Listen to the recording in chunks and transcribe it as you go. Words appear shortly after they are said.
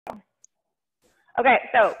Okay,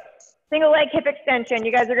 so single leg hip extension.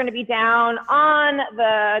 You guys are gonna be down on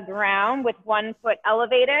the ground with 1 foot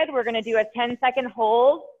elevated. We're gonna do a 10-second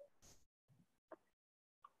hold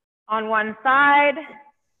on one side.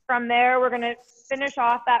 From there, we're gonna finish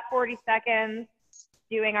off that 40 seconds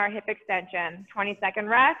doing our hip extension. 20-second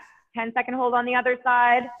rest, 10-second hold on the other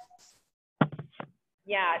side.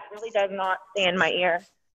 Yeah, it really does not stay in my ear.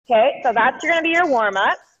 Okay, so that's gonna be your warm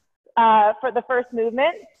up for the first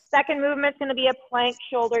movement. Second movement's gonna be a plank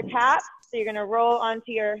shoulder tap. So you're gonna roll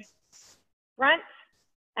onto your front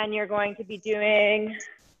and you're going to be doing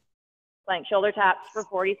plank shoulder taps for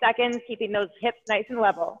 40 seconds, keeping those hips nice and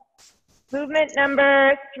level. Movement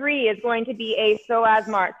number 3 is going to be a psoas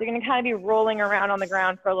march. So you're gonna kind of be rolling around on the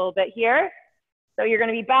ground for a little bit here. So you're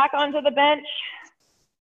gonna be back onto the bench,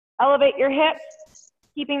 elevate your hips,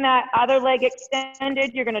 keeping that other leg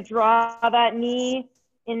extended. You're gonna draw that knee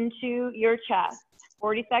into your chest.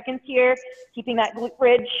 40 seconds here, keeping that glute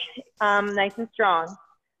bridge nice and strong.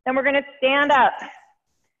 Then we're gonna stand up.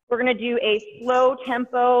 We're gonna do a slow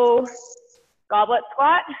tempo goblet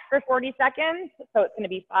squat for 40 seconds. So it's gonna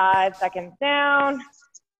be 5 seconds down,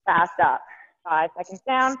 fast up. 5 seconds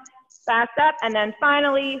down, fast up. And then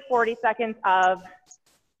finally, 40 seconds of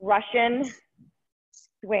Russian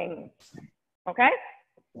swings, okay?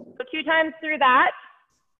 So 2 times through that,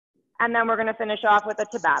 and then we're gonna finish off with a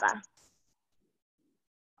Tabata.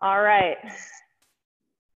 All right.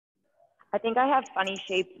 I think I have funny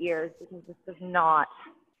shaped ears because this does not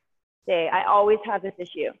stay. I always have this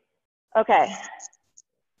issue. Okay.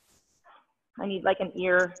 I need like an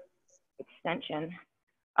ear extension.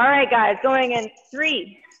 All right, guys, going in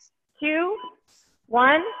 3, 2,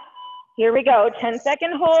 1. Here we go.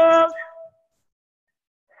 10-second hold.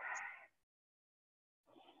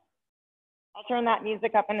 I'll turn that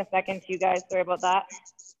music up in a second too, guys. Sorry about that.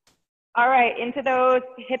 All right, into those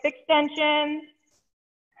hip extensions.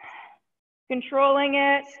 Controlling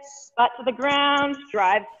it, butt to the ground,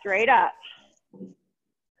 drive straight up.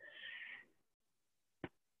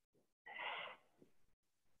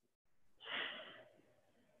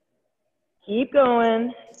 Keep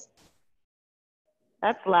going.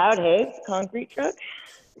 That's loud, hey? Concrete truck.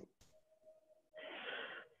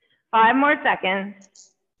 5 more seconds.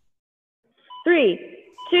 3,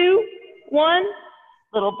 2, 1.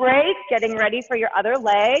 Little break, getting ready for your other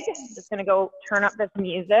leg. I'm just gonna go turn up this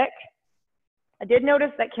music. I did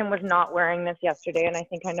notice that Kim was not wearing this yesterday, and I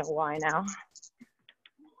think I know why now.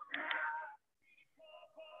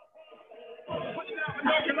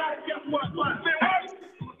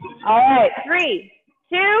 All right, 3,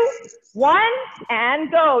 2, 1,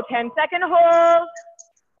 and go. 10-second hold.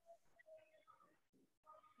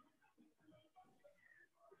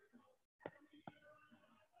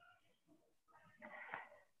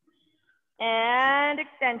 And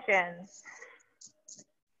extensions.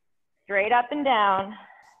 Straight up and down.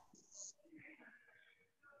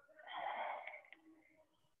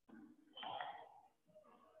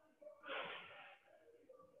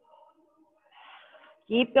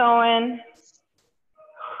 Keep going.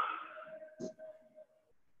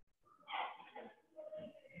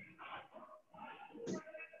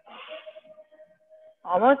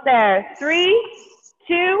 Almost there. 3,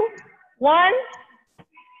 2, 1.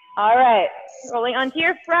 All right, rolling onto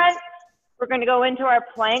your front. We're going to go into our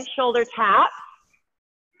plank shoulder tap.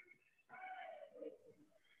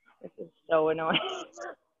 This is so annoying.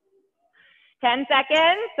 10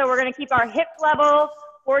 seconds. So we're going to keep our hips level,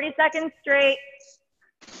 40 seconds straight.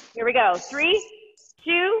 Here we go. 3,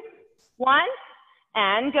 2, 1,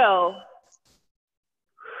 and go.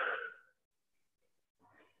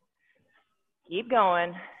 Keep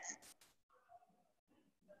going.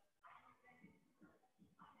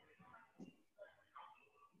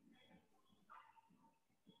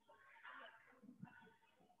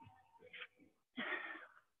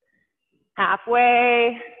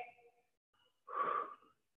 Halfway.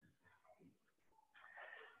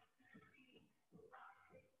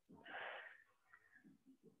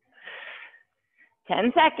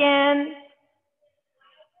 Ten seconds.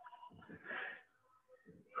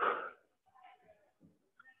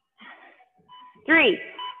 Three,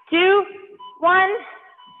 2, 1,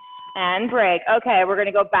 and break. Okay, we're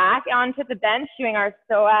gonna go back onto the bench doing our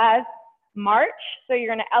psoas march. So you're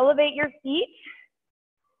gonna elevate your feet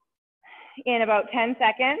in about 10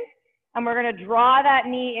 seconds. And we're gonna draw that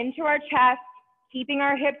knee into our chest, keeping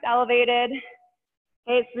our hips elevated.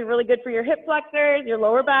 Okay, it's gonna be really good for your hip flexors, your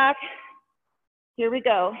lower back. Here we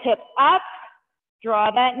go, hips up,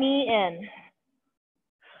 draw that knee in.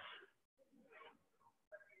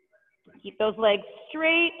 Keep those legs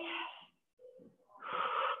straight.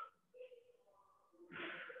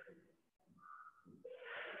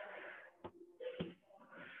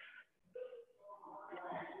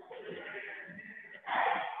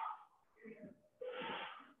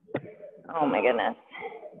 Oh my goodness.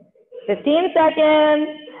 15 seconds.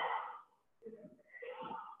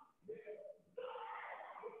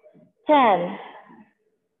 10.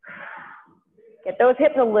 Get those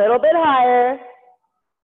hips a little bit higher.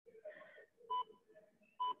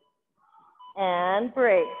 And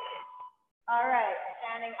break. All right,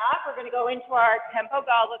 standing up, we're gonna go into our tempo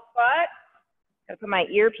goblet squat. Gotta put my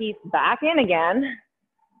earpiece back in again.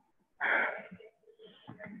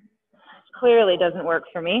 Clearly doesn't work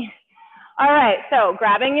for me. All right, so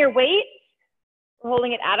grabbing your weight, we're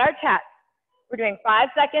holding it at our chest. We're doing 5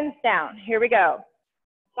 seconds down. Here we go.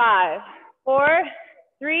 5, 4,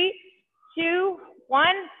 3, 2, 1,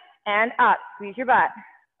 and up. Squeeze your butt.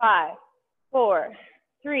 5, 4,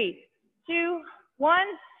 3, 2, 1,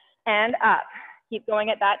 and up. Keep going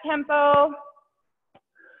at that tempo.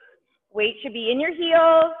 Weight should be in your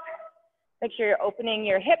heels. Make sure you're opening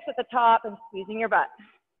your hips at the top and squeezing your butt.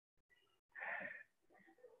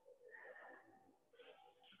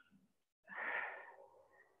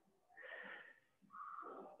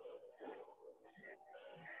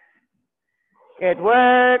 Good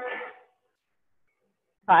work.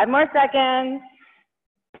 5 more seconds.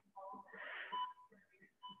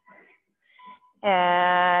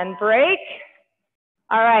 And break.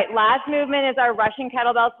 All right, last movement is our Russian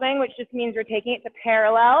kettlebell swing, which just means we're taking it to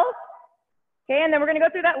parallel. Okay, and then we're gonna go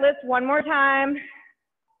through that list one more time.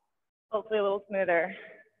 Hopefully a little smoother,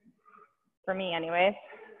 for me anyways.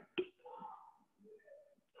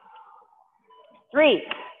 3,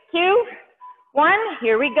 2, 1,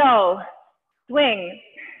 here we go. Swing.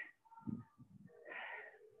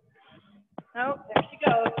 Oh, there she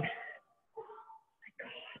goes.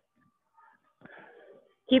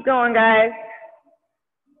 Keep going, guys.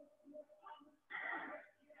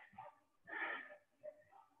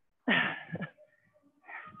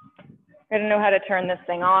 I don't know how to turn this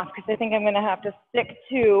thing off because I think I'm gonna have to stick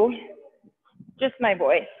to just my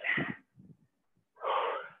voice.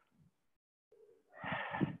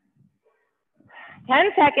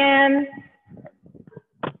 Ten seconds.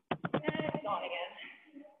 And it's on again.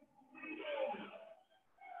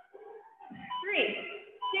 3,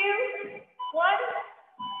 2, 1,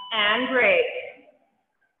 and break.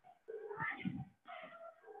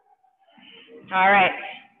 All right,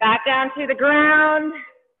 back down to the ground.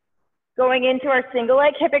 Going into our single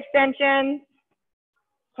leg hip extension.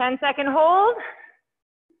 10-second hold.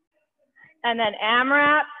 And then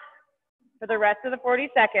AMRAP for the rest of the 40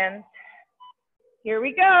 seconds. Here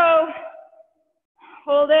we go.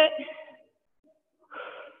 Hold it.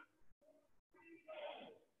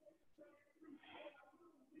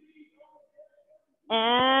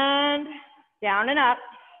 And down and up.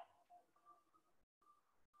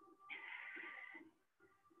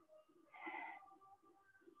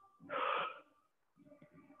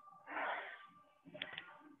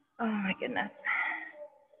 Oh my goodness.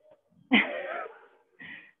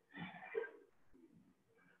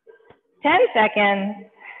 10 seconds.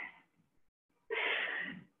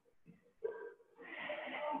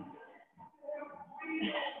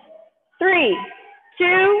 3,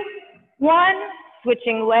 2, 1,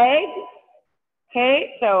 switching legs.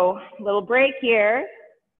 Okay, so little break here.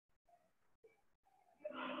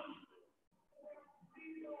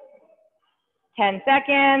 Ten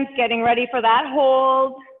seconds, getting ready for that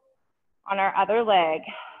hold on our other leg.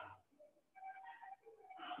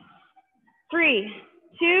 3,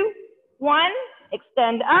 2, 1,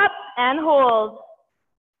 extend up and hold.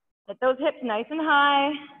 Get those hips nice and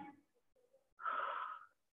high.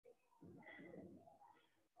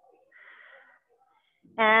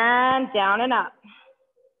 And down and up.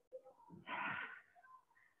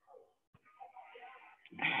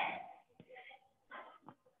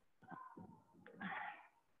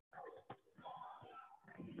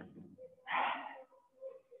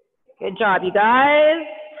 Good job, you guys.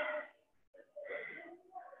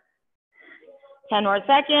 10 more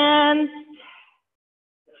seconds.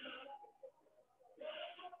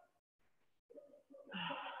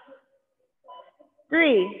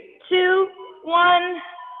 Three, 2, 1.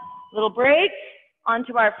 Little break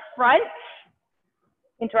onto our front,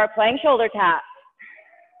 into our plank shoulder tap.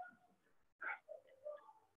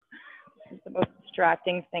 This is the most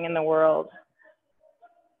distracting thing in the world.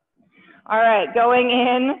 All right, going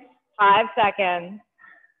in 5 seconds.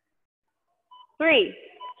 3,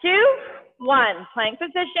 2, 1. Plank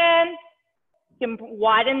position. You can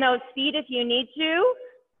widen those feet if you need to.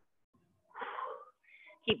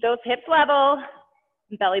 Keep those hips level,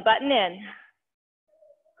 belly button in.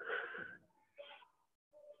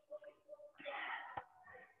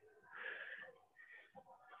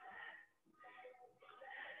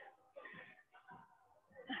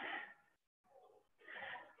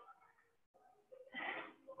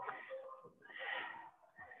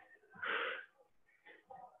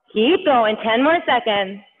 Keep going, 10 more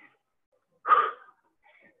seconds.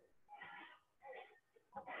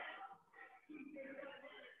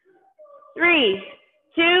 3,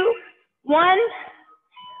 2, 1.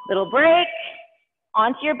 Little break.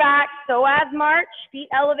 Onto your back, psoas march, feet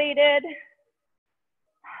elevated.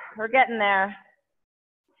 We're getting there.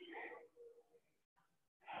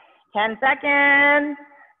 10 seconds.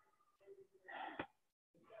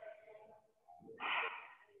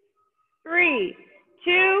 3,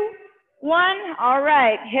 2, 1. All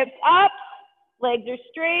right, hips up, legs are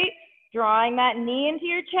straight, drawing that knee into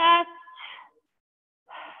your chest.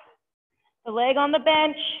 The leg on the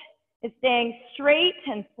bench is staying straight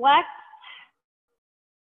and flexed.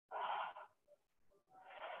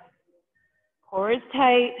 Core is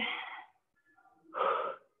tight.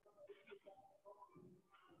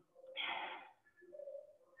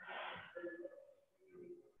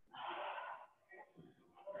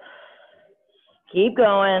 Keep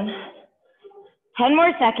going. 10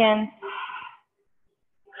 more seconds.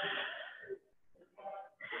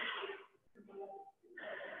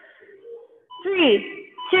 Three,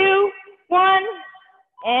 2, 1,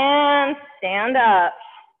 and stand up.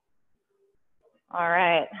 All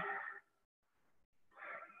right.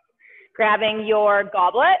 Grabbing your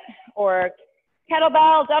goblet or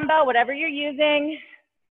kettlebell, dumbbell, whatever you're using.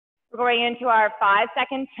 We're going into our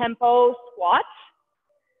 5-second tempo squat.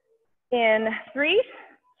 In 3,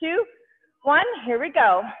 2, 1, here we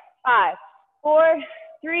go. 5, 4,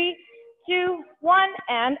 3, 2, 1,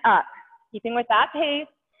 and up. Keeping with that pace,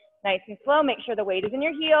 nice and slow. Make sure the weight is in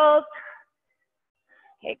your heels.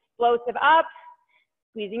 Okay, explosive up,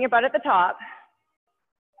 squeezing your butt at the top.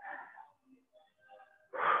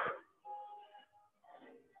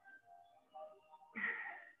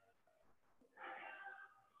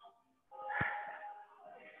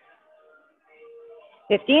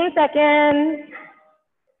 "15 seconds.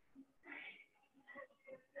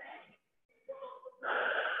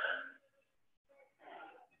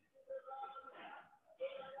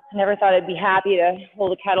 I never thought I'd be happy to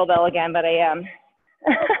hold a kettlebell again, but I am.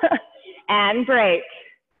 And break.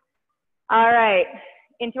 All right,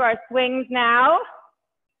 into our swings now.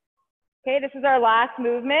 Okay, this is our last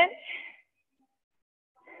movement.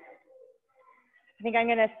 I think I'm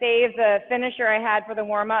gonna save the finisher I had for the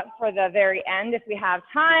warm-up for the very end if we have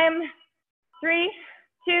time. 3,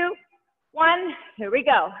 2, 1, here we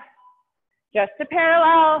go. Just a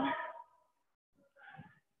parallel.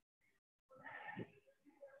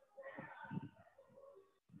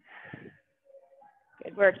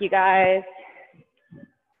 Good work, you guys.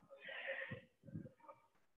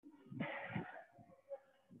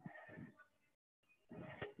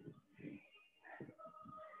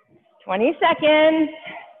 "20 seconds.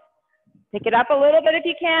 Pick it up a little bit if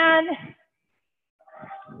you can.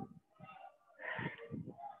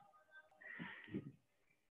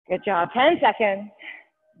 Good job, 10 seconds.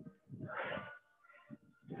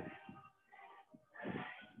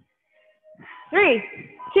 3,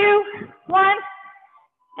 2, 1,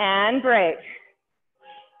 and break.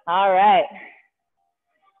 All right.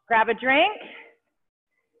 Grab a drink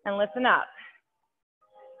and listen up.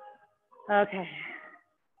 Okay.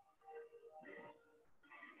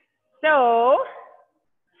 So,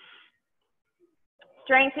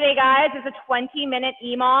 strength today, guys, is a 20-minute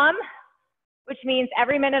EMOM, which means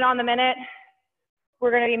every minute on the minute, we're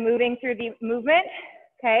going to be moving through the movement,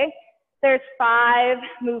 okay? There's 5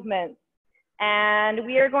 movements, and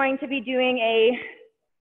we are going to be doing a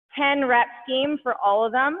 10-rep scheme for all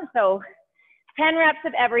of them. So 10 reps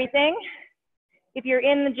of everything. If you're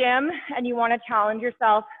in the gym and you want to challenge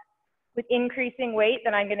yourself with increasing weight,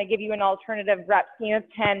 then I'm going to give you an alternative rep scheme of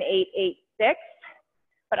 10, 8, 8, 6.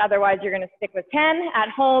 But otherwise, you're going to stick with 10. At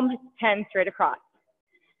home, 10 straight across.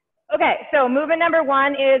 Okay, so movement number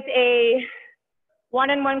 1 is a 1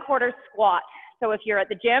 1/4 squat. So if you're at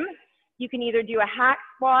the gym, you can either do a hack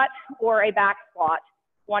squat or a back squat,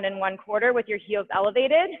 1 1/4 with your heels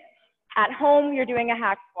elevated. At home, you're doing a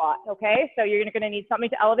hack squat, okay? So you're going to need something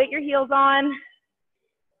to elevate your heels on,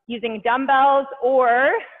 using dumbbells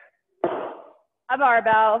or a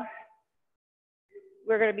barbell.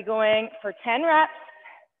 We're going to be going for 10 reps.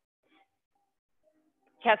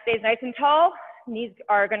 Chest stays nice and tall. Knees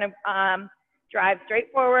are going to drive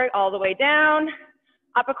straight forward all the way down,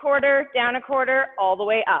 up a quarter, down a quarter, all the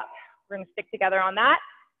way up. We're going to stick together on that,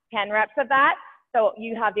 10 reps of that. So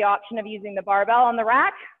you have the option of using the barbell on the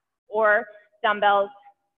rack or dumbbells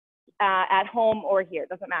at home or here,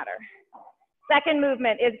 doesn't matter. Second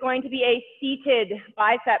movement is going to be a seated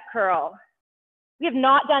bicep curl. We have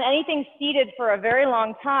not done anything seated for a very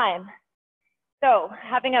long time. So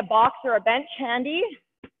having a box or a bench handy,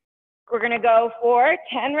 We're gonna go for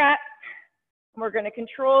 10 reps. We're gonna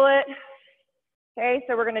control it. Okay,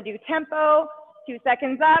 so we're gonna do tempo, 2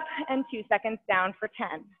 seconds up and 2 seconds down for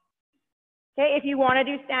 10. Okay, if you wanna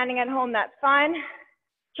do standing at home, that's fine.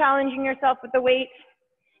 Challenging yourself with the weight.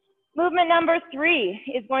 Movement number 3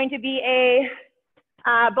 is going to be a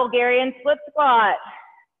Bulgarian split squat.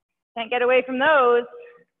 Can't get away from those.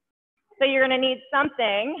 So you're gonna need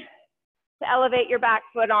something to elevate your back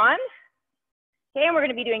foot on. Okay, and we're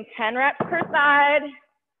gonna be doing 10 reps per side.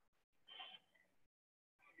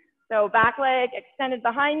 So back leg extended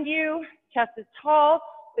behind you, chest is tall,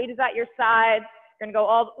 weight is at your side. You're gonna go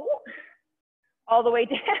all the way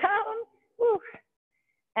down,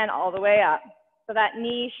 and all the way up. So that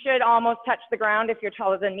knee should almost touch the ground. If you're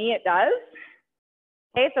taller than me, it does.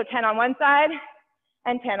 Okay, so 10 on one side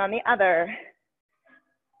and 10 on the other.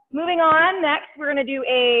 Moving on, next we're gonna do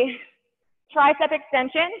a tricep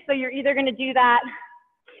extension. So you're either gonna do that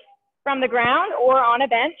from the ground or on a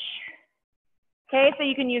bench. Okay, so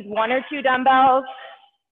you can use 1 or 2 dumbbells.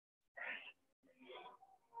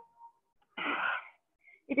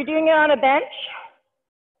 If you're doing it on a bench,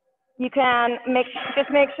 you can just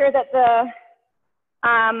make sure that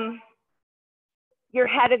your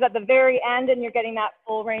head is at the very end and you're getting that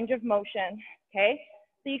full range of motion, okay?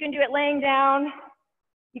 So you can do it laying down,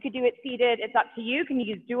 you could do it seated, it's up to you. You can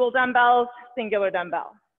use dual dumbbells, singular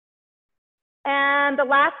dumbbell. And the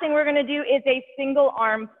last thing we're gonna do is a single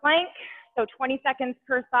arm plank. So 20 seconds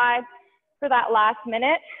per side for that last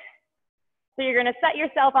minute. So you're gonna set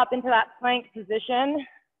yourself up into that plank position.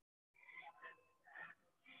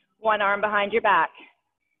 1 arm behind your back.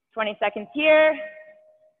 20 seconds here,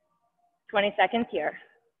 20 seconds here.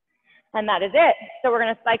 And that is it. So we're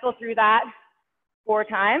gonna cycle through that 4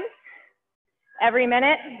 times. Every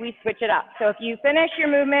minute, we switch it up. So if you finish your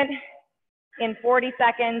movement in 40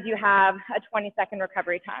 seconds, you have a 20-second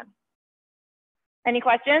recovery time. Any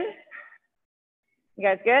questions? You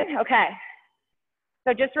guys good? Okay.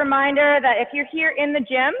 So just a reminder that if you're here in the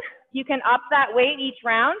gym, you can up that weight each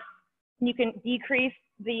round. You can decrease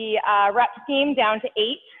the rep scheme down to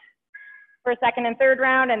 8 for second and third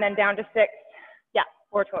round, and then down to 6. Yeah,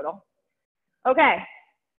 4 total. Okay.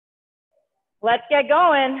 Let's get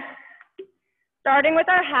going. Starting with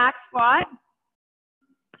our hack squat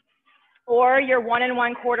or your 1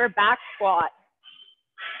 1/4 back squat.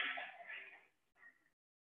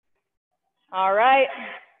 All right.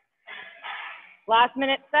 Last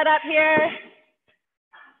minute setup here.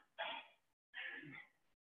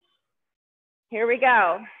 Here we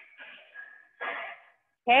go.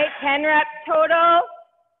 Okay, 10 reps total.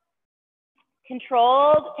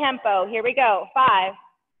 Controlled tempo. Here we go. 5,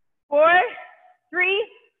 4, 3,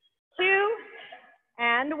 2,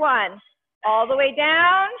 and 1. All the way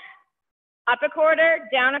down, up a quarter,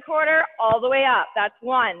 down a quarter, all the way up. That's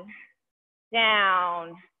 1.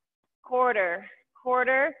 Down, quarter,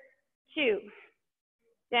 quarter, 2.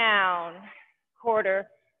 Down, quarter,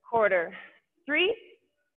 quarter, 3.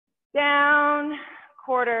 Down,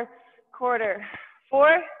 quarter, quarter,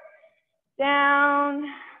 4. Down,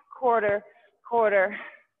 quarter, quarter,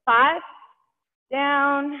 5.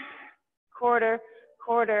 Down, quarter,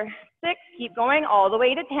 quarter, 6. Keep going all the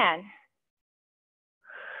way to 10.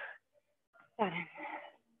 7,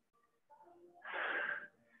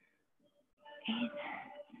 8.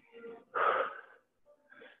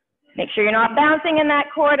 Make sure you're not bouncing in that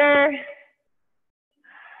quarter.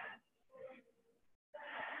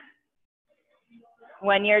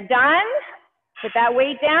 When you're done, put that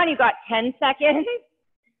weight down. You've got 10 seconds.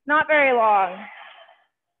 Not very long.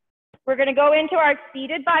 We're going to go into our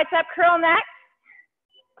seated bicep curl next.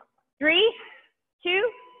 3,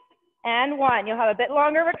 2, and 1. You'll have a bit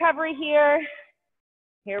longer recovery here.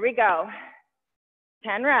 Here we go.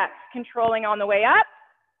 10 reps. Controlling on the way up,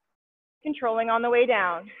 controlling on the way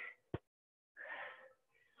down.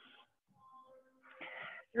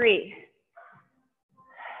 3,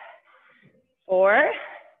 4,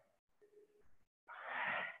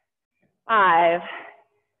 5,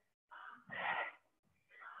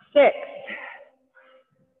 6,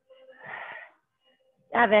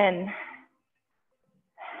 7,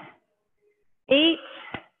 8,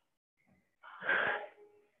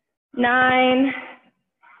 9,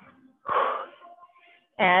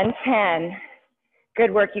 and 10.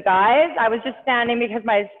 Good work, you guys. I was just standing because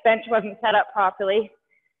my bench wasn't set up properly.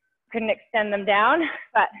 Couldn't extend them down,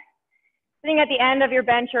 but sitting at the end of your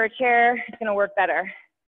bench or a chair is going to work better.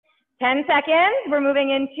 10 seconds. We're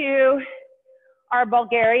moving into our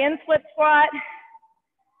Bulgarian split squat.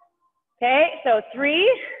 Okay, so 3,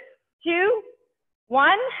 2,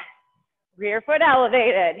 1. Rear foot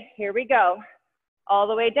elevated. Here we go. All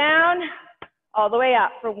the way down, all the way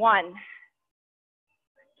up for 1,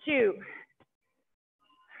 2,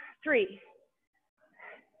 3,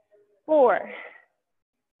 4,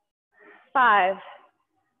 5,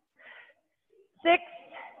 6,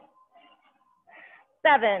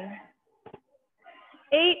 7,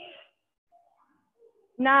 8,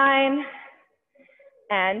 9,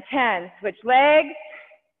 and 10. Switch legs,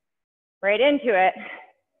 right into it.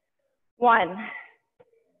 1,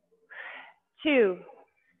 2,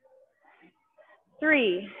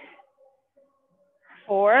 3,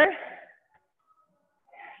 4,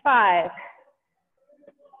 5,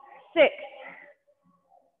 6,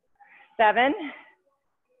 7,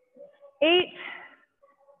 8,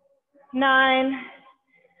 9,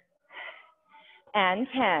 and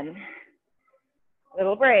 10.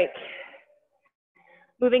 Little break.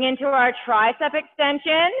 Moving into our tricep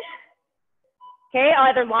extension. Okay,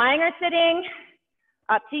 either lying or sitting,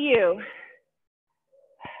 up to you.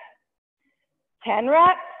 10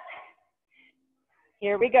 reps.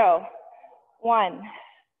 Here we go. 1,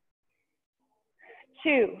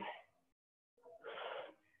 2,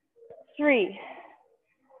 3,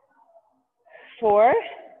 4,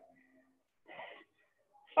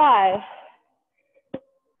 5,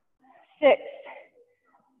 6,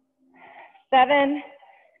 7,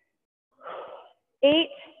 8,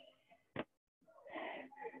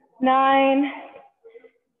 9,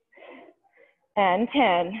 and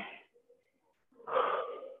 10.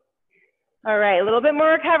 All right, a little bit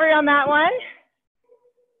more recovery on that one.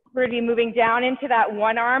 We're gonna be moving down into that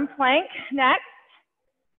one arm plank next.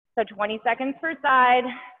 So 20 seconds per side.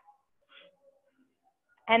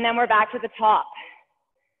 And then we're back to the top.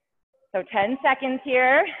 So 10 seconds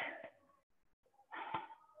here.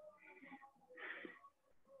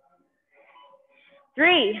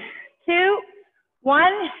 Three, 2,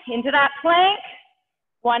 1, into that plank.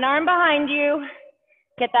 One arm behind you.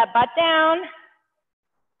 Get that butt down.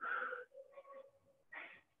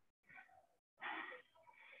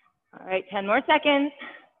 All right, 10 more seconds.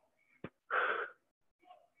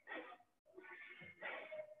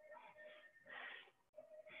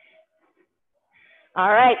 All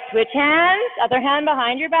right, switch hands, other hand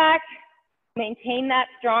behind your back. Maintain that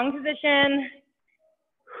strong position.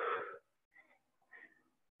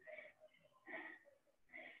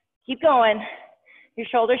 Keep going. Your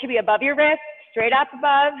shoulder should be above your wrist, straight up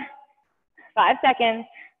above. 5 seconds.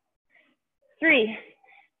 3,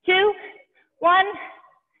 2, 1,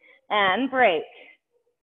 and break.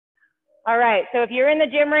 All right, so if you're in the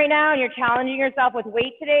gym right now and you're challenging yourself with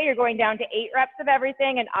weight today, you're going down to 8 reps of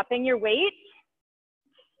everything and upping your weight.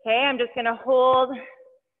 Okay, I'm just gonna hold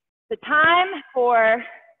the time for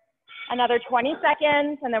another 20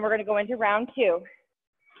 seconds, and then we're gonna go into round 2.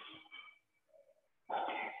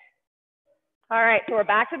 All right, so we're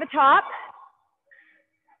back to the top.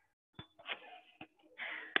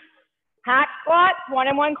 Hack squats, 1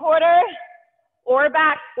 1/4, or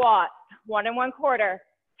back squats, 1 1/4.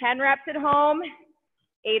 10 reps at home,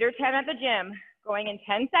 8 or 10 at the gym. Going in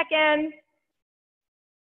 10 seconds.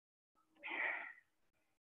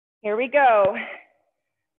 Here we go.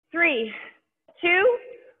 3, 2,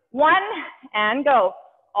 1, and go.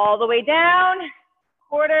 All the way down,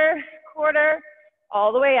 quarter, quarter,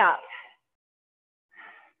 all the way up.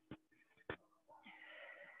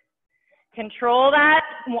 Control that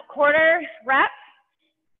quarter rep.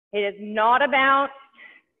 It is not a bounce.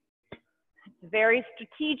 It's very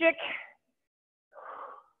strategic.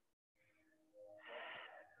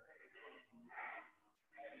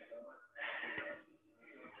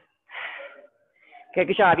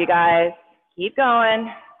 Good job, you guys. Keep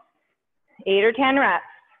going. 8 or 10 reps.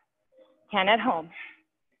 10 at home.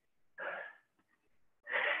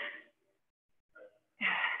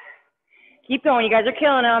 Keep going. You guys are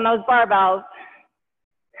killing it on those barbells.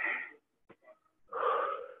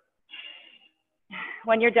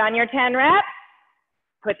 When you're done your 10 reps,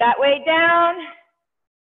 put that weight down.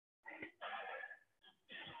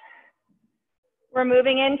 We're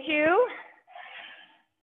moving into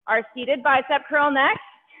our seated bicep curl next.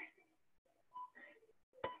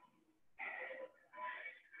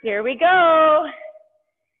 Here we go.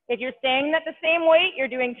 If you're staying at the same weight, you're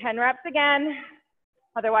doing 10 reps again.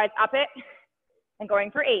 Otherwise, up it and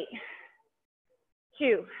going for 8,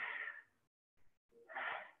 2,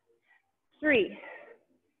 3,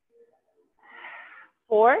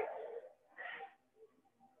 4,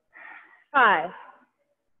 5,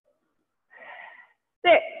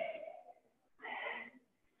 6,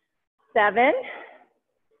 7,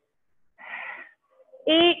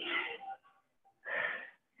 8,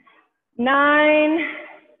 9,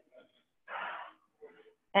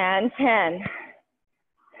 and 10.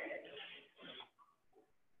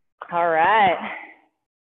 All right.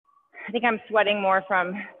 I think I'm sweating more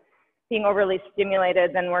from being overly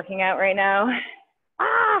stimulated than working out right now.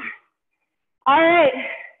 Ah! All right.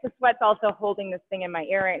 The sweat's also holding this thing in my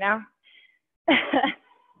ear right now.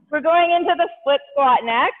 We're going into the split squat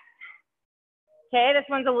next. Okay, this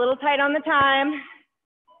one's a little tight on the time.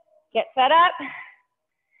 Get set up.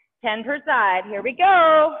 10 per side. Here we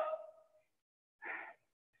go.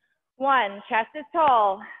 1, chest is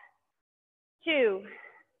tall. 2,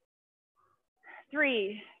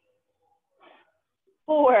 3,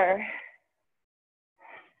 4,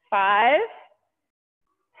 5,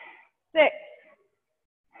 6,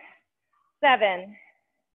 7,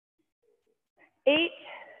 8,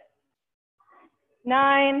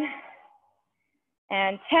 9,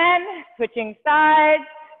 and 10. Switching sides.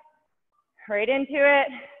 Right into it.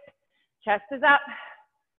 Chest is up.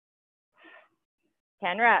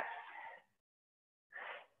 10 reps.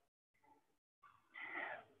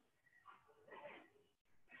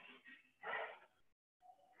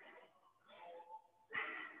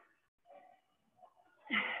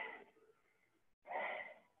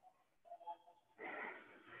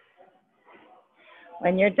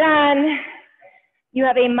 When you're done, you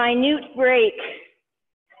have a minute break.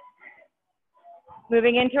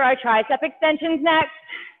 Moving into our tricep extensions next.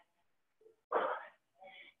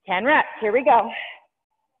 10 reps, here we go.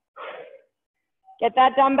 Get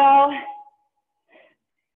that dumbbell.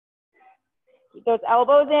 Keep those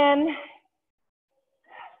elbows in.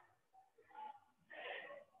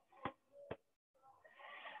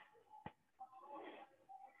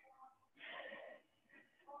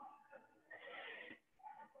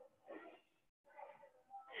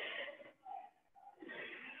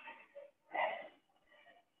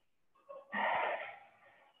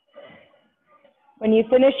 When you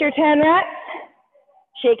finish your 10 reps,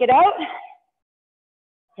 shake it out.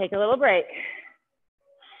 Take a little break.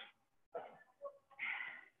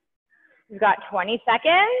 We've got 20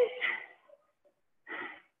 seconds.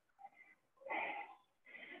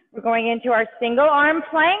 We're going into our single arm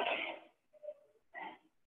plank.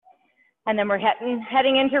 And then we're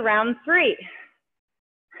heading into round 3.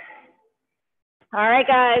 All right,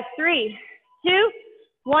 guys, 3, 2,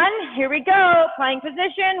 1, here we go. Plank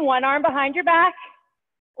position, one arm behind your back,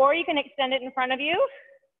 or you can extend it in front of you.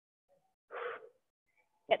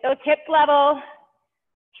 Get those hips level,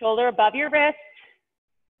 shoulder above your wrist.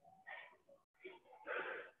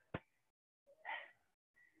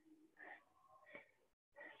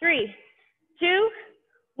 Three, 2,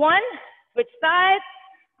 1, switch sides,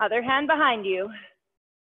 other hand behind you.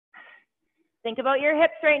 Think about your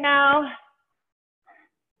hips right now.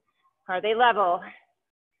 Are they level?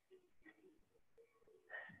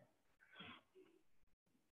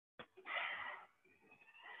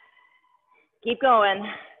 Keep going.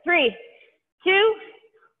 3, 2,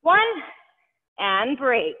 1, and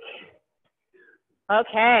break.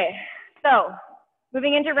 Okay, so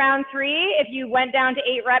moving into round 3, if you went down to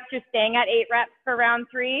 8 reps, you're staying at 8 reps for round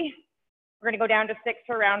 3. We're gonna go down to 6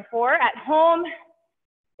 for round 4. At home,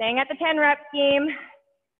 staying at the 10 rep scheme.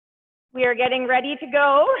 We are getting ready to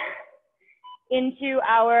go into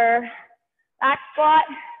our back squat,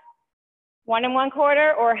 1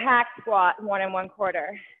 1/4, or hack squat, 1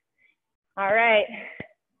 1/4. All right,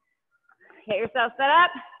 get yourself set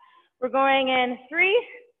up. We're going in 3,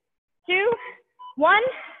 2, 1,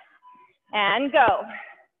 and go.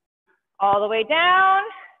 All the way down,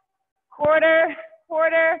 quarter,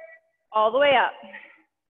 quarter, all the way up.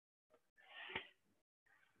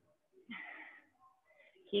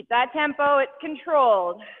 Keep that tempo, it's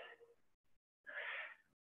controlled.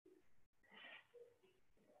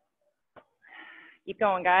 Keep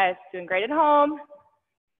going, guys. Doing great at home.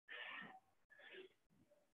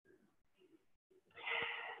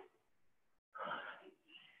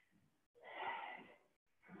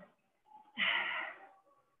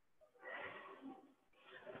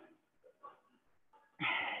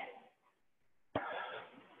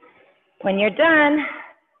 When you're done,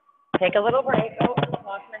 take a little break. Oh,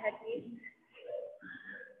 lost my headpiece.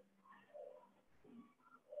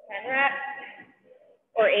 10 reps,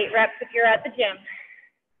 or 8 reps if you're at the gym.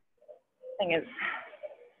 Thing is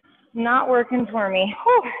not working for me.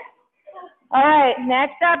 Whew. All right,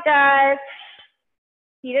 next up, guys.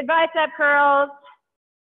 Seated bicep curls.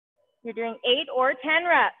 You're doing 8 or 10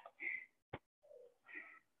 reps.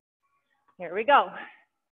 Here we go.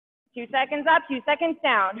 2 seconds up, 2 seconds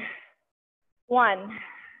down. 1,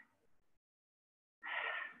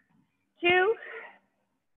 2,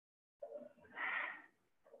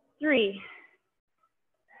 3,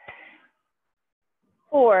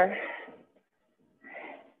 4,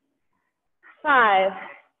 5,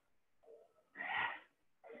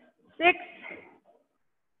 6,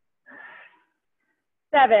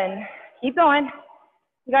 7. Keep going.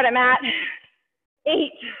 You got it, Matt.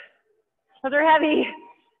 8. Those are heavy.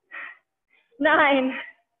 9.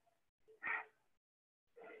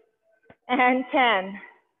 And 10.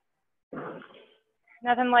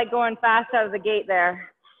 Nothing like going fast out of the gate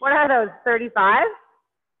there. What are those, 35?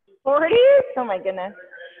 40? Oh my goodness.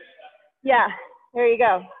 Yeah, there you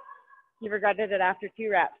go. You regretted it after 2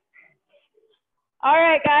 reps. All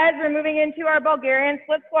right, guys, we're moving into our Bulgarian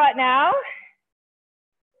split squat now.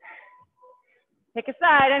 Pick a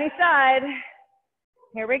side, any side.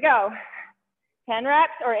 Here we go. 10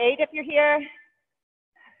 reps, or 8 if you're here.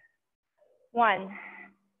 1,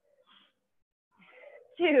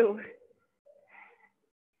 2,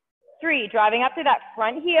 3, driving up to that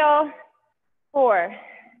front heel. 4,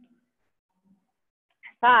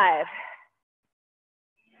 5,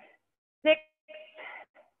 6,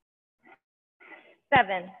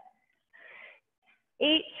 7,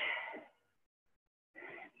 8,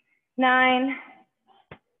 9,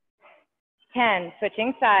 10.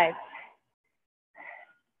 Switching sides.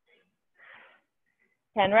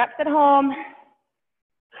 10 reps at home.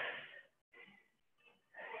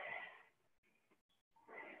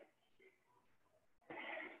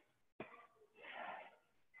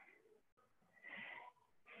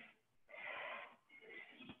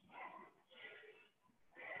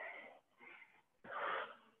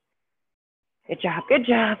 Good job, good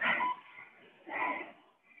job.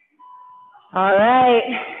 All right,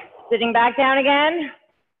 sitting back down again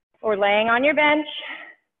or laying on your bench.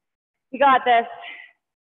 You got this.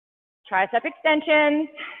 Tricep extensions.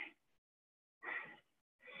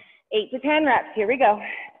 8 to 10 reps, here we go.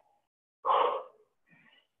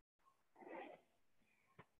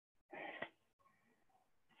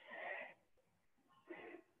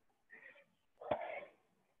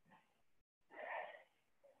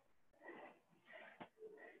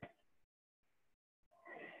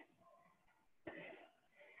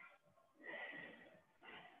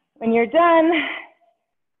 When you're done,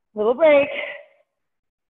 little break.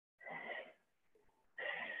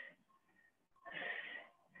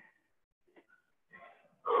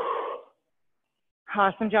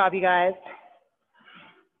 Awesome job, you guys.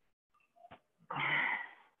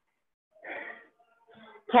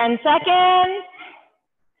 Ten seconds.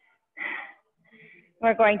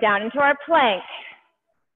 We're going down into our plank.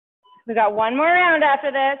 We got one more round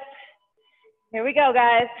after this. Here we go,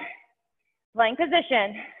 guys. Plank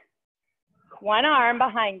position. One arm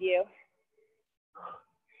behind you.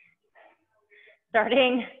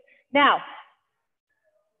 Starting now.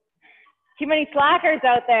 Too many slackers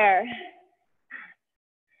out there.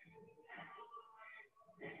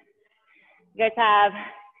 You guys have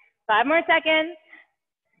 5 more seconds.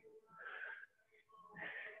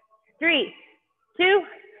 3, 2,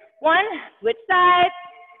 1. Switch sides.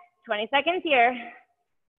 20 seconds here.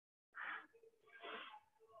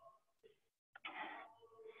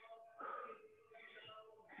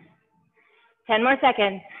 Ten more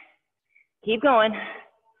seconds. Keep going.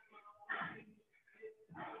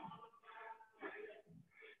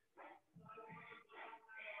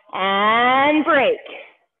 And break.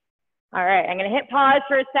 All right, I'm gonna hit pause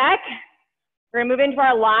for a sec. We're gonna move into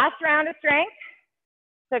our last round of strength.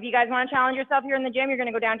 So if you guys wanna challenge yourself here in the gym, you're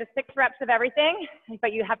gonna go down to 6 reps of everything,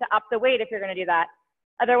 but you have to up the weight if you're gonna do that.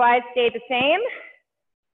 Otherwise, stay the same,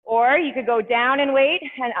 or you could go down in weight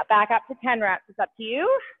and back up to 10 reps. It's up to you.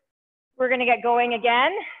 We're gonna get going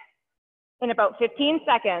again in about 15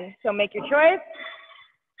 seconds, so make your choice.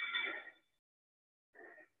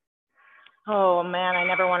 Oh man, I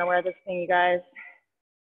never wanna wear this thing, you guys.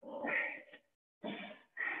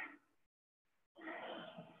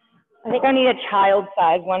 I think I need a child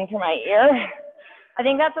size one for my ear. I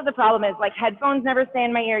think that's what the problem is. Like headphones never stay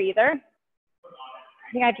in my ear either.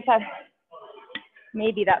 I think I just have,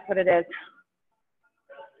 maybe that's what it is.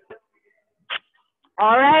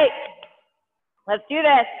 All right, let's do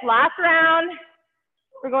this. Last round.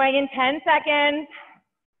 We're going in 10 seconds.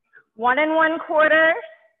 1 1/4.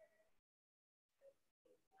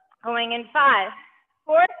 Going in 5,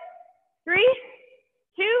 4, 3,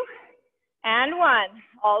 2, and 1.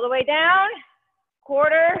 All the way down,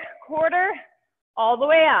 quarter, quarter, all the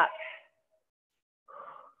way up.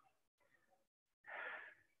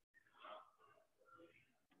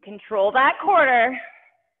 Control that quarter.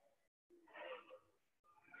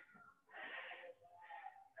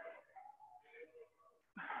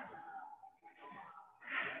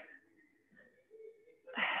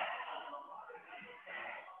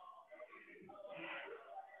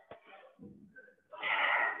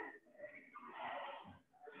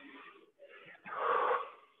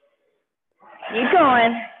 Keep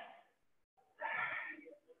going.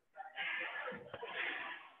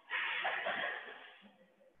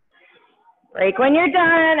 Break when you're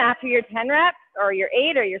done after your 10 reps or your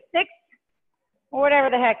 8 or your 6, or whatever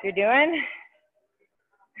the heck you're doing.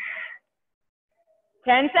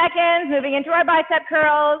 10 seconds, moving into our bicep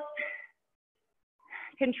curls.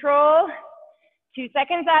 Control, 2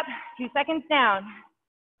 seconds up, 2 seconds down.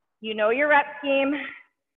 You know your rep scheme.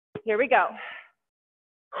 Here we go.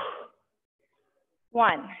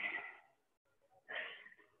 1,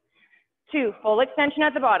 2, full extension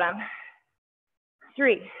at the bottom.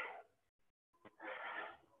 3,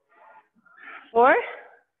 4,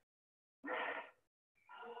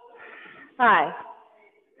 5,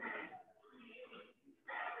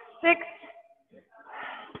 6,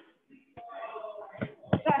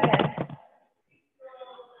 7,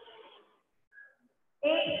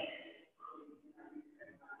 8,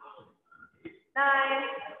 9,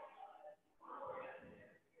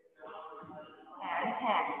 and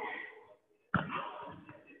 10.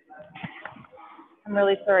 I'm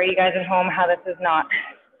really sorry, you guys at home, how this is not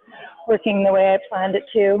working the way I planned it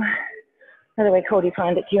to, or the way Cody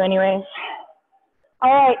planned it to anyways.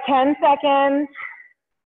 All right, 10 seconds.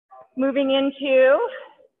 Moving into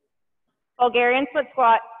Bulgarian split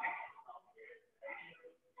squat.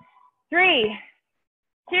 3,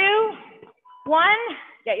 2, 1.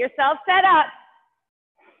 Get yourself set up.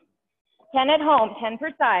 10 at home, 10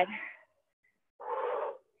 per side.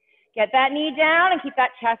 Get that knee down and keep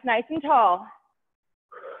that chest nice and tall.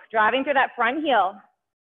 Driving through that front heel.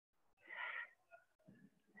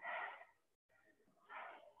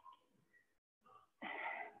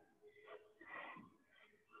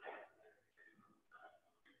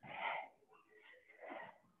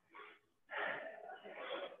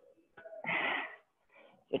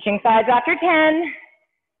 Switching sides after 10,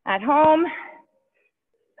 at home.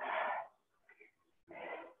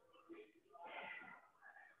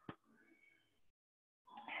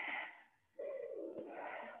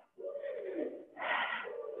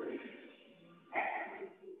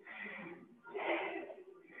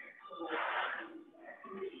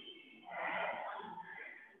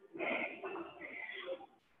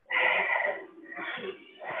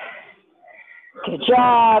 Good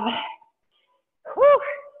job. Whew.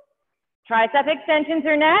 Tricep extensions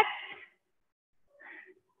are next.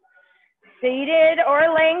 Seated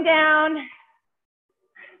or laying down.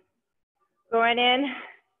 Going in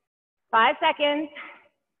 5 seconds.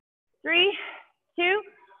 3, 2,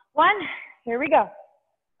 1. Here we go.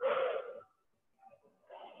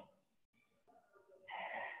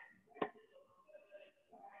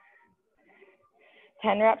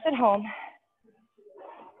 Ten reps at home.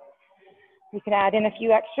 You can add in a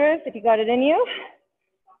few extras if you got it in you.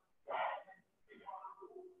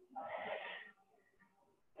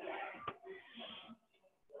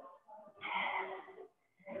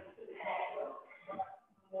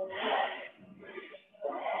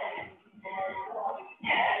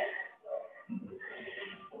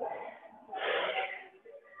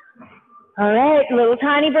 All right, little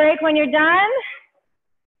tiny break when you're done.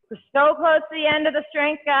 We're so close to the end of the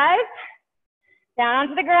strength, guys. Down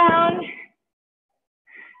onto the ground.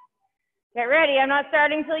 Get ready, I'm not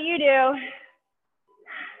starting till you do.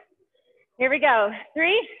 Here we go.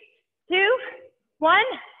 3, 2, 1.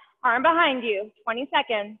 Arm behind you, 20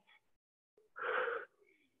 seconds.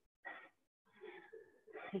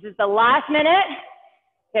 This is the last minute.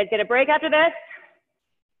 You guys get a break after this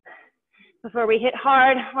before we hit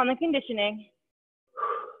hard on the conditioning.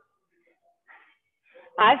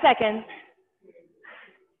 5 seconds.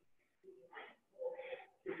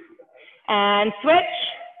 And switch.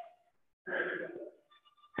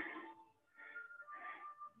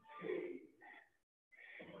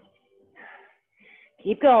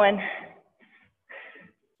 Keep going.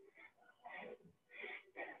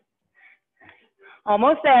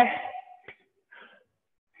 Almost there.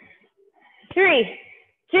 3,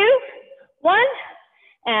 2, 1,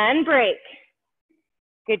 and break.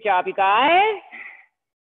 Good job, you guys.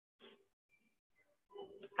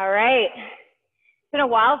 All right. It's been a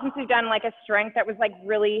while since we've done like a strength that was like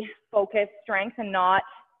really focused strength and not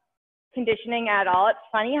conditioning at all. It's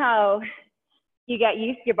funny how you get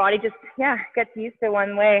used, your body just, gets used to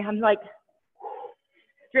one way. I'm like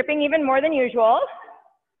stripping even more than usual.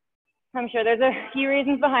 I'm sure there's a few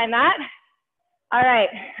reasons behind that. All right,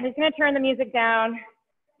 I'm just gonna turn the music down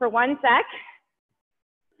for 1 sec.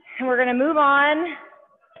 And we're gonna move on.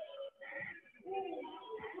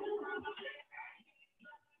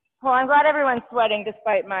 Well, I'm glad everyone's sweating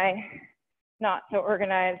despite my not so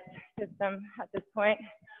organized system at this point.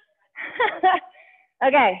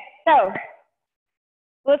 Okay, so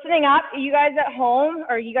listening up, you guys at home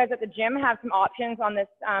or you guys at the gym have some options on this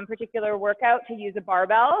particular workout to use a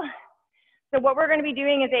barbell. So what we're gonna be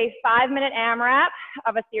doing is a 5-minute AMRAP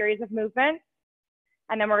of a series of movements.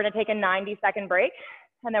 And then we're gonna take a 90-second break.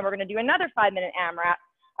 And then we're gonna do another 5-minute AMRAP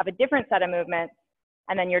of a different set of movements.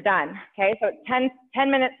 And then you're done, okay? So it's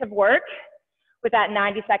 10 minutes of work with that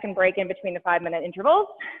 90-second break in between the 5-minute intervals,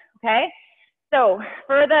 okay? So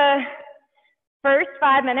for the first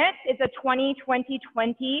 5 minutes, it's a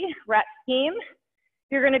 20-20-20 rep scheme.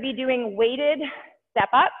 You're gonna be doing weighted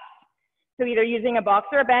step-ups. So either using a box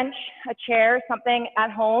or a bench, a chair, something at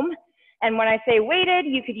home. And when I say weighted,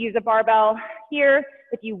 you could use a barbell here.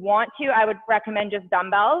 If you want to, I would recommend just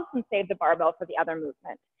dumbbells and save the barbell for the other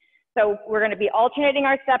movement. So we're gonna be alternating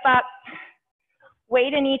our step-ups,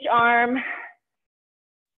 weight in each arm.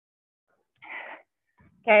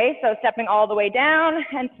 Okay, so stepping all the way down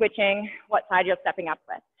and switching what side you're stepping up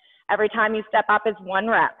with. Every time you step up is 1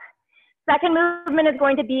 rep. Second movement is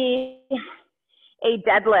going to be a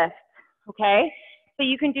deadlift, okay? So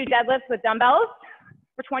you can do deadlifts with dumbbells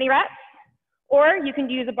for 20 reps, or you can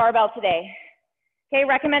use a barbell today. Okay,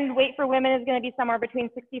 recommended weight for women is gonna be somewhere between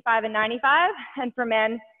 65 and 95, and for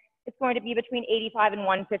men, it's going to be between 85 and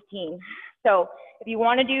 115. So if you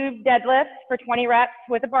wanna do deadlifts for 20 reps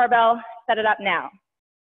with a barbell, set it up now.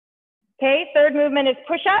 Okay, third movement is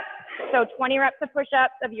push-ups. So 20 reps of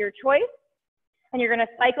push-ups of your choice. And you're gonna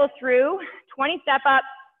cycle through 20 step-ups,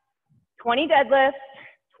 20 deadlifts,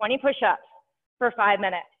 20 push-ups for 5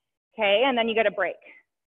 minutes. Okay, and then you get a break.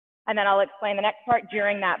 And then I'll explain the next part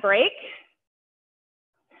during that break.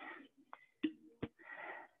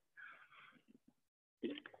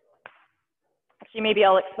 Actually, maybe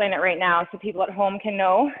I'll explain it right now so people at home can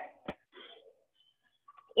know.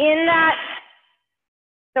 In that,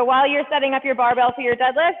 so while you're setting up your barbell for your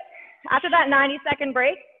deadlift, after that 90-second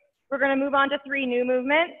break, we're gonna move on to 3 new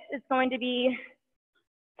movements. It's going to be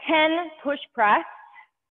 10 push press.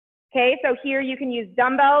 Okay, so here you can use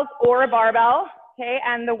dumbbells or a barbell, okay,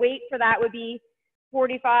 and the weight for that would be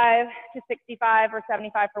 45 to 65 or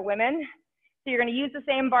 75 for women. So you're gonna use the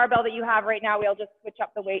same barbell that you have right now. We'll just switch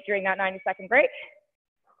up the weight during that 90-second break.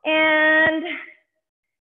 And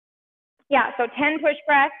yeah, so 10 push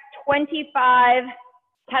press, 25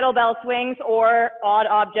 kettlebell swings or odd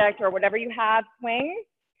object or whatever you have swings,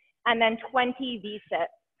 and then 20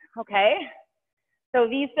 V-sits, okay? So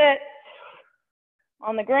V-sits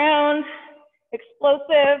on the ground,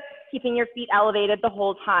 explosive, keeping your feet elevated the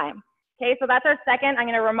whole time. Okay, so that's our second. I'm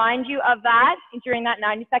gonna remind you of that during that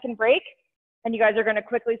 90-second break. And you guys are gonna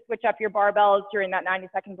quickly switch up your barbells during that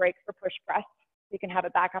 90-second break for push press. You can have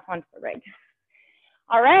it back up onto the rig.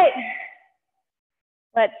 All right,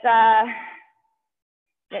 let's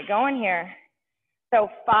get going here. So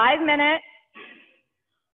 5 minutes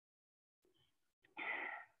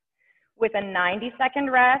with a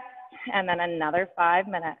 90-second rest and then another 5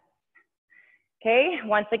 minutes. Okay,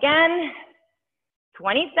 once again,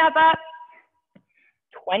 20 step-ups,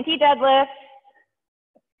 20 deadlifts,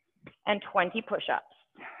 and 20 push-ups.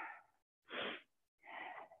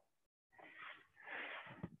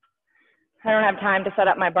 I don't have time to set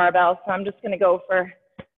up my barbell, so I'm just gonna go for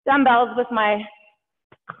dumbbells with my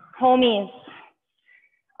homies.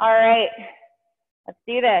 All right, let's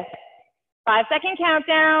do this. 5-second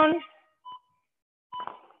countdown.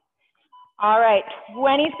 All right,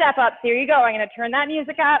 20 step-ups, here you go. I'm gonna turn that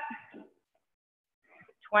music up.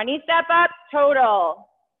 20 step-ups total.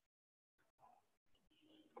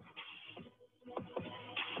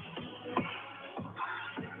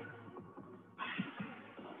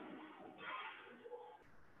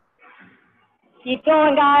 Keep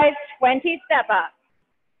going, guys. 20 step-ups.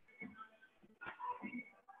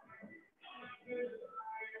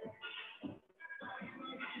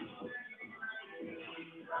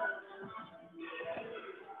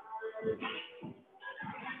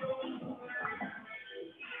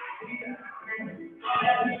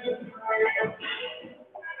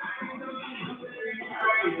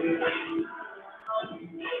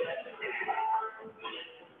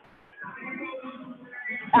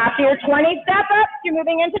 After your 20 step-ups, you're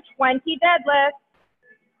moving into 20 deadlifts.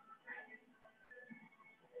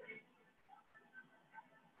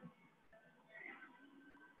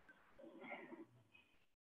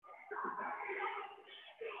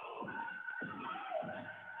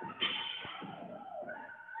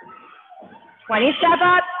 Twenty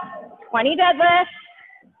step-ups, 20 deadlifts,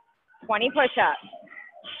 20 push-ups.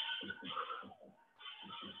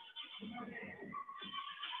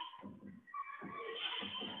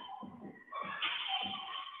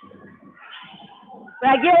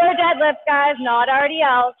 Regular deadlifts, guys, not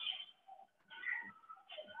RDLs.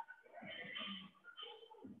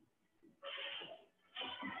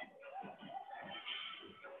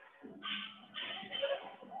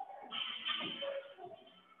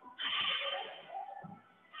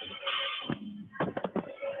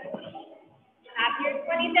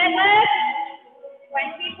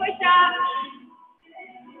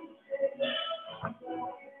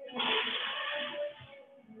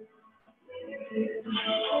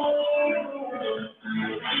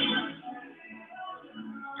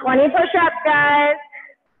 20 push-ups, guys.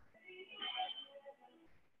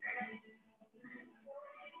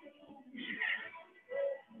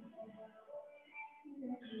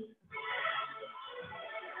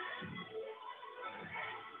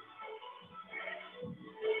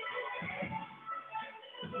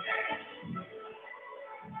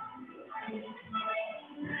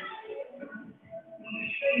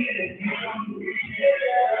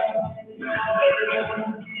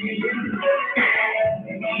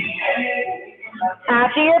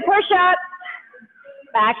 After your push-up,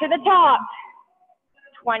 back to the top.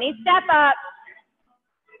 20 step-ups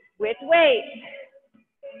with weight.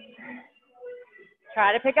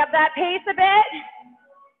 Try to pick up that pace a bit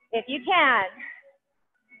if you can.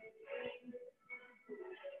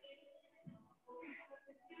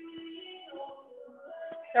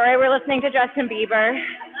 Sorry, we're listening to Justin Bieber.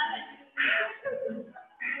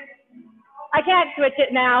 I can't switch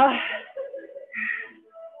it now.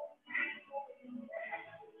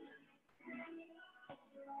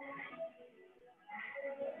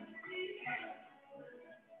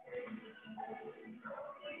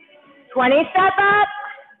 Twenty step ups,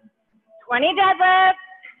 20 deadlifts,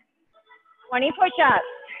 20 push-ups.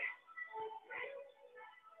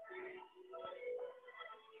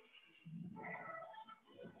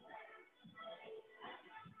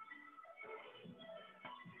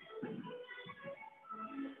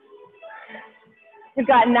 We've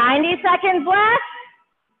got 90 seconds left.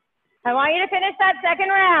 I want you to finish that second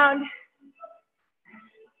round.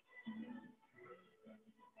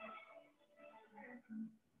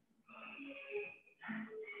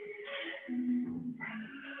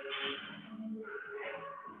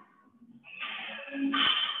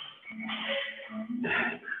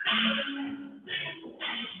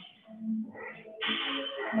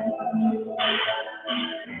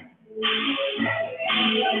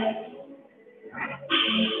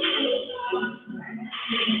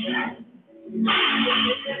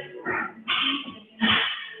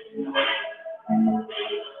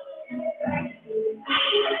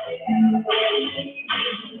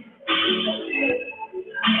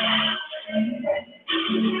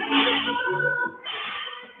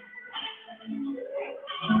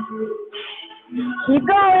 Keep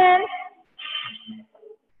going.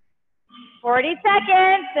 40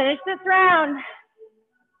 seconds, finish this round.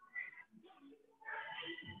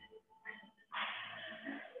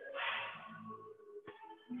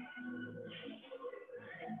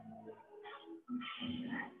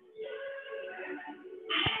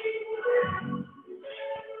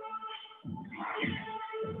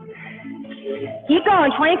 Keep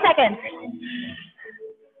going, 20 seconds.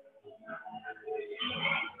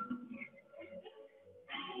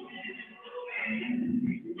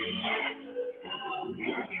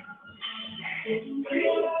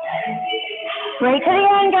 Straight to the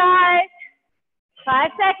end, guys.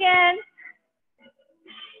 5 seconds.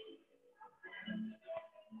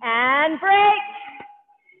 And break.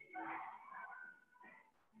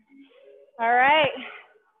 All right.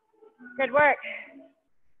 Good work.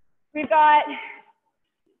 We've got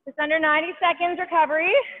just under 90 seconds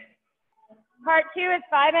recovery. Part 2 is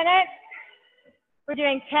 5 minutes. We're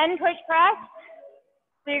doing 10 push press.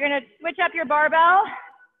 So you're gonna switch up your barbell.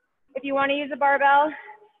 If you wanna use a barbell,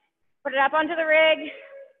 put it up onto the rig,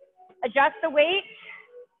 adjust the weight.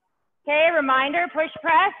 Okay, reminder, push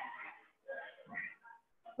press.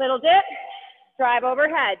 Little dip, drive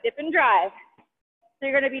overhead, dip and drive. So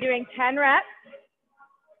you're gonna be doing 10 reps,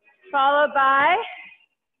 followed by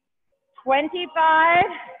 25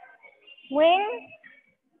 swings.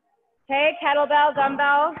 Okay, kettlebell,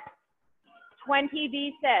 dumbbell, 20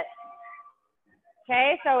 V-sits.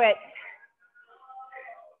 Okay, so it's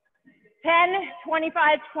 10,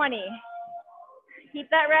 25, 20. Keep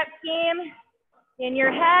that rep scheme in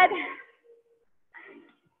your head.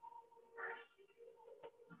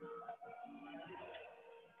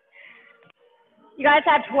 You guys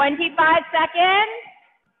have 25 seconds.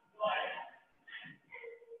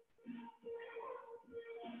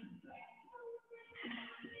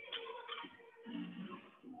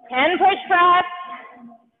 Ten push press,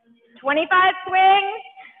 25 swings,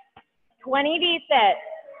 20 V-sits.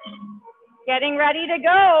 Getting ready to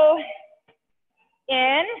go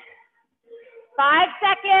in 5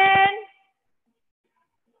 seconds.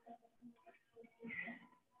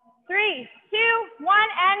 3, 2, 1,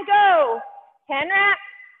 and go. 10 reps.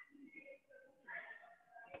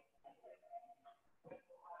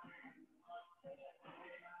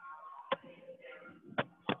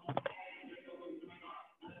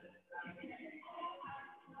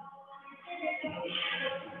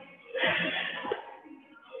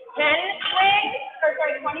 Ten swings, or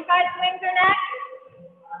sorry, 25 swings are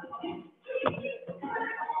next.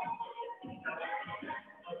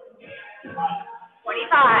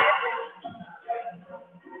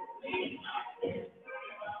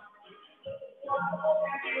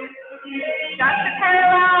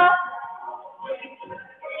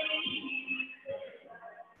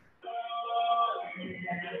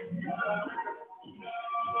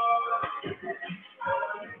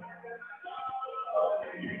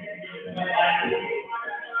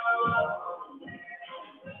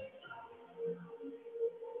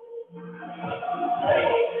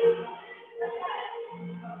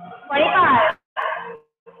 25.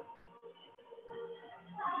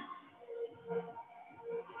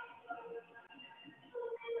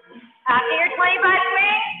 After your 25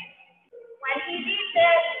 swing, 20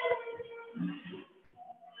 D-sit.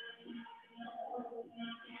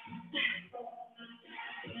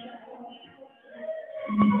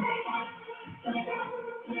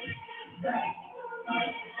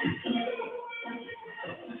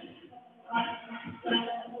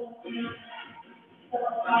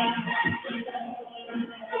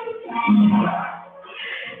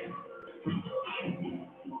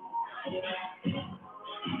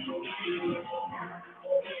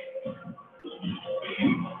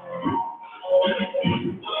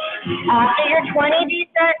 After your 20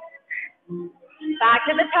 D-sit, back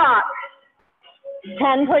to the top.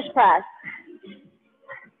 10 push press.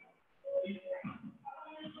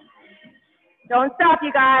 Don't stop,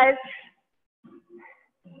 you guys.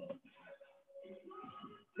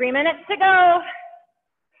 3 minutes to go.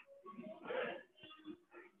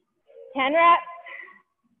 10 reps.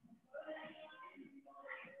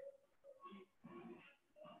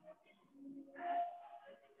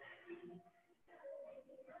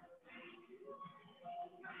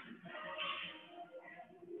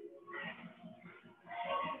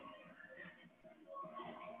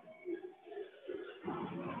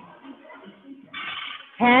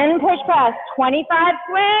 Ten push press, 25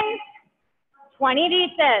 swings, 20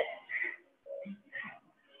 D-sits.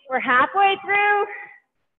 We're halfway through.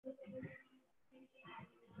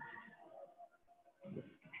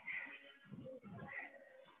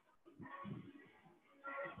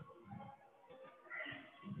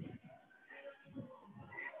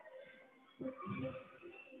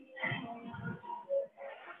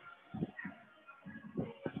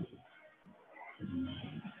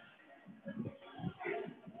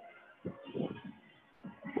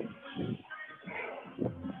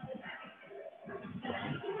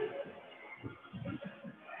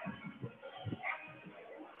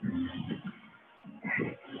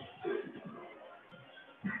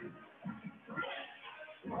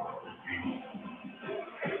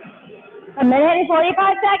 A minute and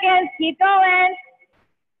 45 seconds. Keep going.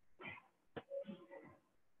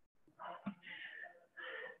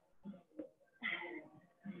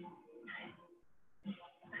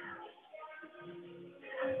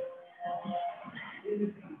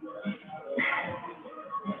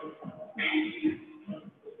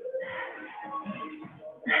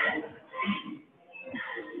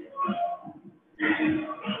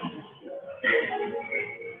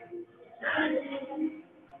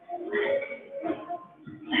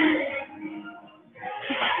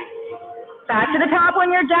 Back to the top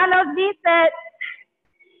when you're done those V-sits.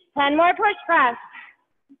 10 more push press.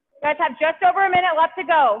 You guys have just over a minute left to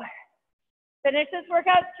go. Finish this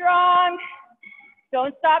workout strong.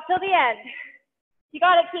 Don't stop till the end. You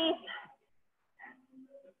got it, Keith.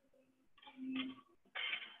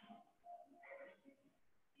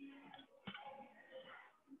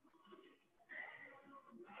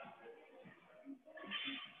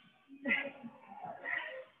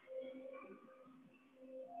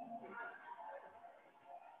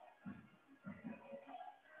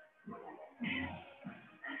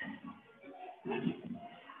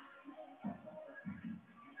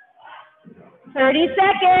 Thirty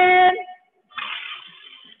seconds.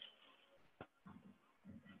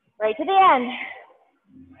 Right to the end.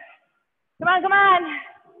 Come on, come on.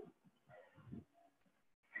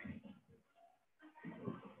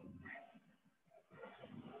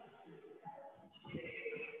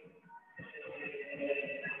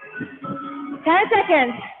 Ten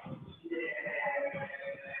seconds.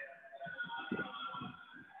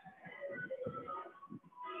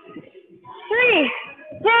 Three,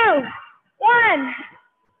 two, one.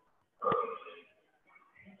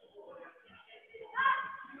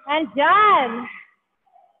 And done.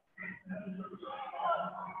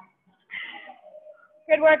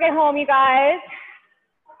 Good work at home, you guys.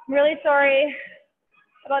 I'm really sorry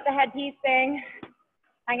about the headpiece thing.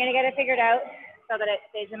 I'm gonna get it figured out so that it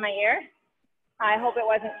stays in my ear. I hope it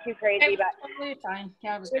wasn't too crazy, but totally fine.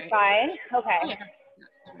 Yeah, it was great. Fine. Okay. Oh, yeah.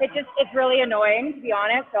 It's really annoying, to be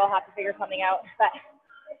honest, so I'll have to figure something out. But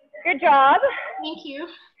good job. Thank you.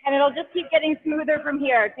 And it'll just keep getting smoother from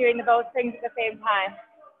here, doing both things at the same time.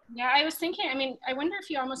 Yeah, I was thinking, I mean, I wonder if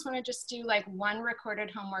you almost want to just do like one recorded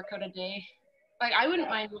home workout a day. Like, I wouldn't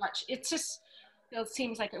mind much. It's just, it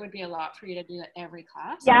seems like it would be a lot for you to do it every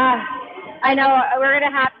class. Yeah, I know. We're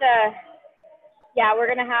going to have to